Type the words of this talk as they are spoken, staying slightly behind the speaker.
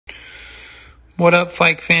What up,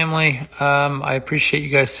 Fike family? I appreciate you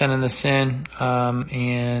guys sending this in. We're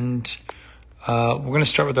going to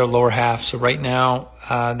start with our lower half. So right now,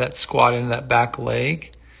 that squat into that back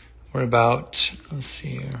leg, we're about, let's see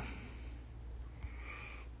here.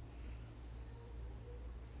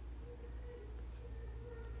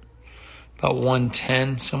 About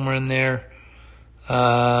 110, somewhere in there,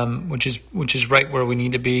 which is right where we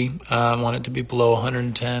need to be. I want it to be below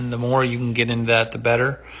 110. The more you can get into that, the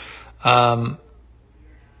better.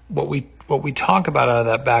 What we talk about out of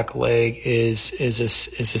that back leg is a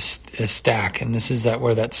stack, and this is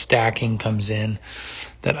where that stacking comes in.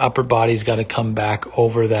 That upper body's got to come back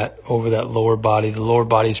over that lower body. The lower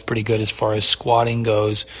body is pretty good as far as squatting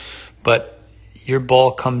goes, but your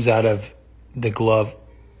ball comes out of the glove,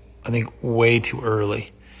 I think, way too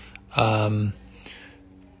early, and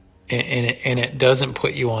it doesn't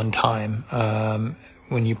put you on time.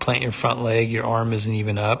 When you plant your front leg, your arm isn't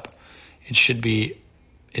even up. It should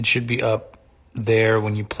be up there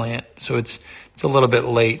when you plant. So it's a little bit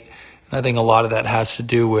late. And I think a lot of that has to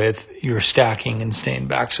do with your stacking and staying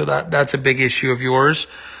back. So that's a big issue of yours.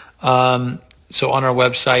 So on our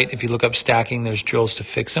website, if you look up stacking, there's drills to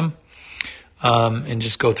fix them. And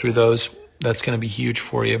just go through those. That's going to be huge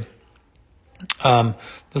for you.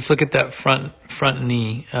 Let's look at that front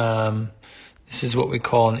knee. This is what we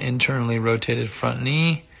call an internally rotated front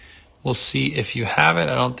knee. We'll see if you have it.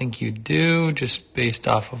 I don't think you do. Just based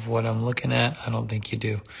off of what I'm looking at, I don't think you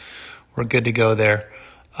do. We're good to go there.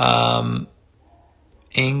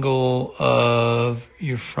 Angle of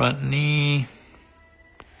your front knee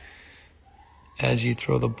as you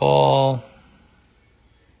throw the ball.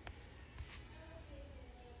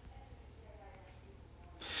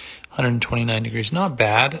 $129, not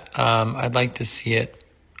bad. I'd like to see it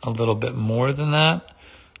a little bit more than that.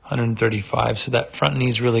 135. So that front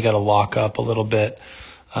knee's really got to lock up a little bit.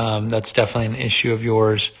 That's definitely an issue of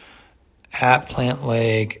yours. At plant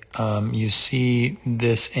leg, you see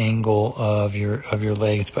this angle of your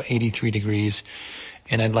leg. It's about 83 degrees,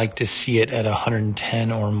 and I'd like to see it at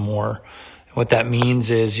 110 or more. What that means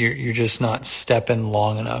is you're just not stepping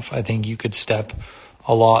long enough. I think you could step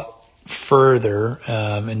a lot further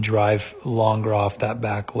and drive longer off that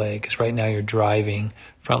back leg, because right now you're driving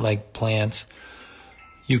front leg plants.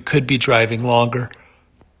 You could be driving longer,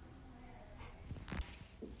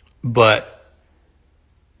 but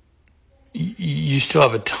you still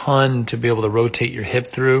have a ton to be able to rotate your hip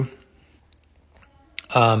through.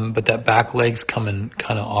 But that back leg's coming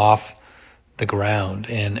kind of off the ground,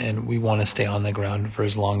 and we want to stay on the ground for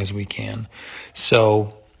as long as we can.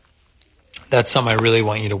 So that's something I really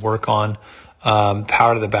want you to work on.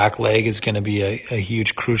 Power to the back leg is going to be a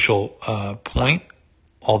huge, crucial point,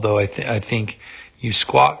 although I think you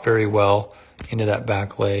squat very well into that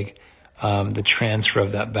back leg. The transfer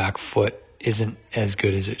of that back foot isn't as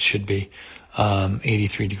good as it should be.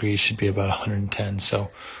 83 degrees should be about 110.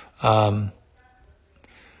 So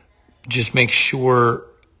just make sure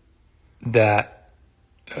that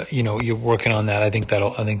you're working on that. I think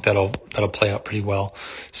that'll play out pretty well.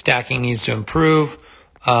 Stacking needs to improve.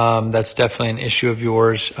 That's definitely an issue of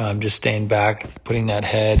yours. Just staying back, putting that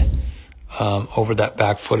head over that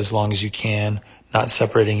back foot as long as you can. Not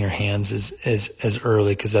separating your hands as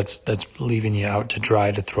early, because that's leaving you out to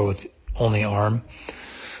dry to throw with only arm.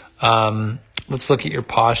 Let's look at your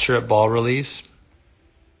posture at ball release.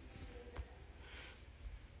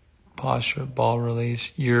 Posture at ball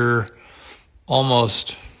release. You're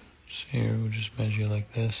almost, here, we'll just measure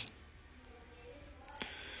like this.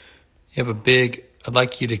 You have I'd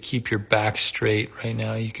like you to keep your back straight right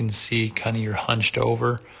now. You can see kind of you're hunched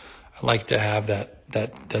over. I like to have that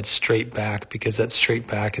straight back, because that straight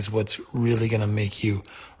back is what's really going to make you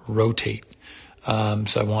rotate.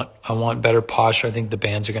 So I want better posture. I think the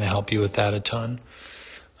bands are going to help you with that a ton.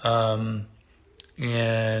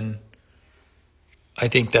 And I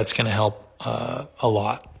think that's going to help a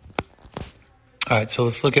lot. All right, so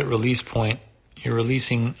let's look at release point. You're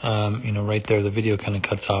releasing, right there. The video kind of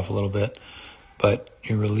cuts off a little bit, but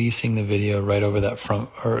you're releasing the video right over that front,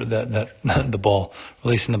 or the ball,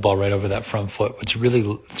 releasing the ball right over that front foot, which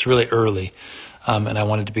it's really early. And I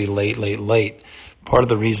want it to be late. Part of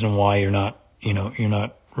the reason why you're not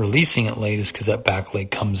releasing it late is because that back leg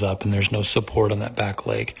comes up and there's no support on that back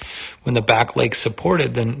leg. When the back leg's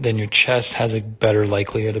supported, then your chest has a better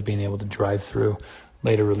likelihood of being able to drive through.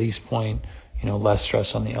 Later release point, less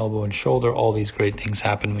stress on the elbow and shoulder. All these great things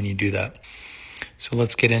happen when you do that. So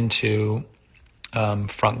let's get into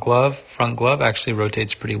front glove. Front glove actually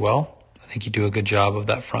rotates pretty well. I think you do a good job of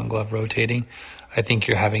that front glove rotating. I think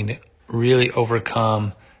you're having to really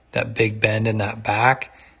overcome that big bend in that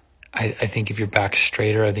back I think if your back's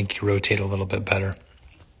straighter, I think you rotate a little bit better.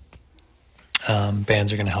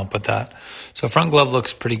 Bands are going to help with that. So front glove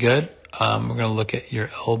looks pretty good. We're going to look at your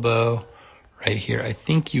elbow right here. I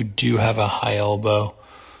think you do have a high elbow,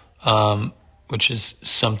 which is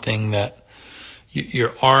something that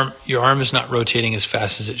your arm is not rotating as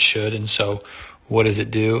fast as it should. And so what does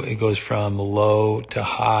it do? It goes from low to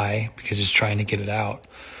high because it's trying to get it out.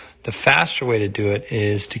 The faster way to do it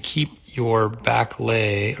is to keep your back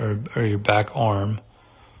leg or your back arm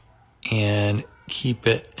and keep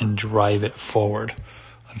it and drive it forward.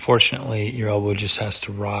 Unfortunately, your elbow just has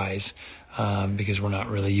to rise because we're not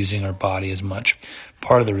really using our body as much.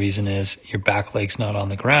 Part of the reason is your back leg's not on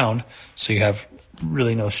the ground, so you have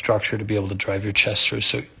really no structure to be able to drive your chest through.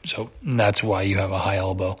 So that's why you have a high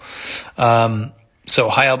elbow. So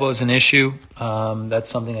high elbow is an issue. That's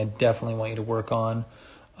something I definitely want you to work on.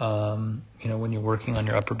 When you're working on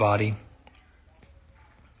your upper body.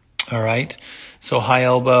 All right. So high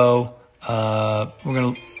elbow.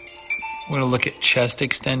 We're gonna look at chest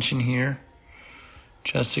extension here.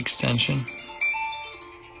 Chest extension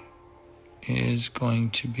is going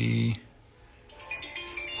to be.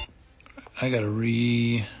 I gotta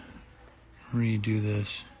redo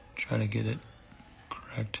this. Try to get it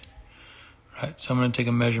correct. All right. So I'm gonna take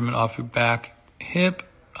a measurement off your back hip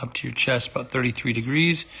up to your chest, about 33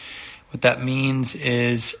 degrees. What that means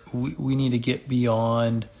is we need to get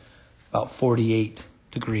beyond about 48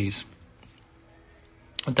 degrees.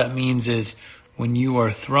 What that means is when you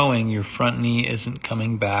are throwing, your front knee isn't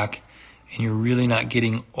coming back and you're really not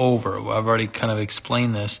getting over. Well, I've already kind of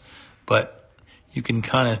explained this, but you can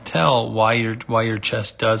kind of tell why your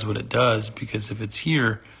chest does what it does, because if it's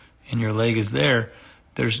here and your leg is there,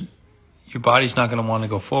 your body's not going to want to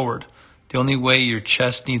go forward. The only way your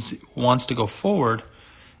chest wants to go forward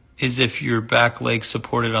is if your back leg's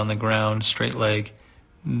supported on the ground, straight leg,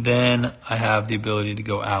 then I have the ability to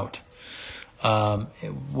go out,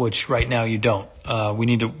 which right now you don't. We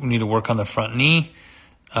need to work on the front knee,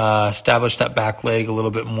 establish that back leg, a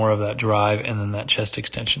little bit more of that drive, and then that chest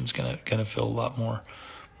extension is gonna feel a lot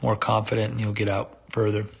more confident, and you'll get out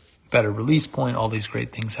further. Better release point, all these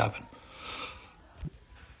great things happen.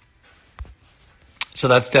 So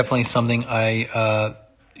that's definitely something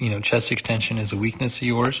chest extension is a weakness of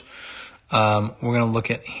yours. We're going to look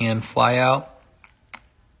at hand fly out.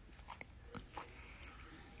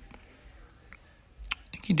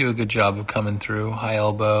 I think you do a good job of coming through. High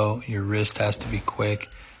elbow, your wrist has to be quick.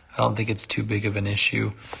 I don't think it's too big of an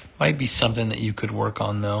issue. Might be something that you could work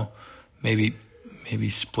on though. Maybe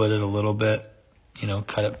split it a little bit,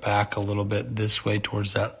 cut it back a little bit this way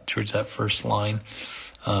towards that first line.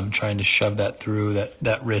 Trying to shove that through,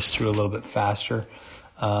 that wrist through a little bit faster,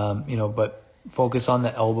 but focus on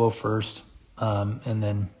the elbow first, and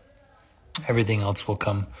then everything else will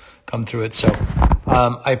come through it. So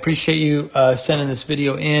I appreciate you sending this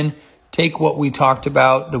video in. Take what we talked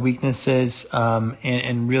about, the weaknesses,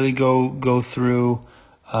 and really go through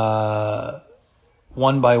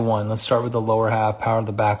one by one. Let's start with the lower half, power of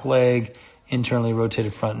the back leg, internally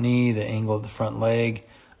rotated front knee, the angle of the front leg.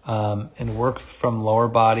 And work from lower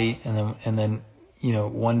body, and then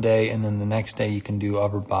one day, and then the next day you can do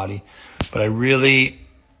upper body. But I really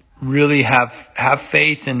have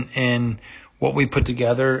faith in what we put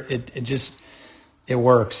together. It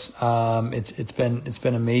works. It's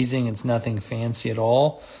been amazing. It's nothing fancy at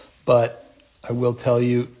all, but I will tell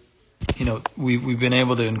you, we've been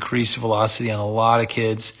able to increase velocity on a lot of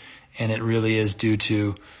kids, and it really is due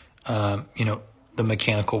to the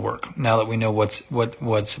mechanical work. Now that we know what's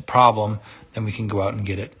a problem, then we can go out and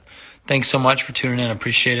get it. Thanks so much for tuning in. I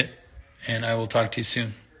appreciate it, and I will talk to you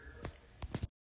soon.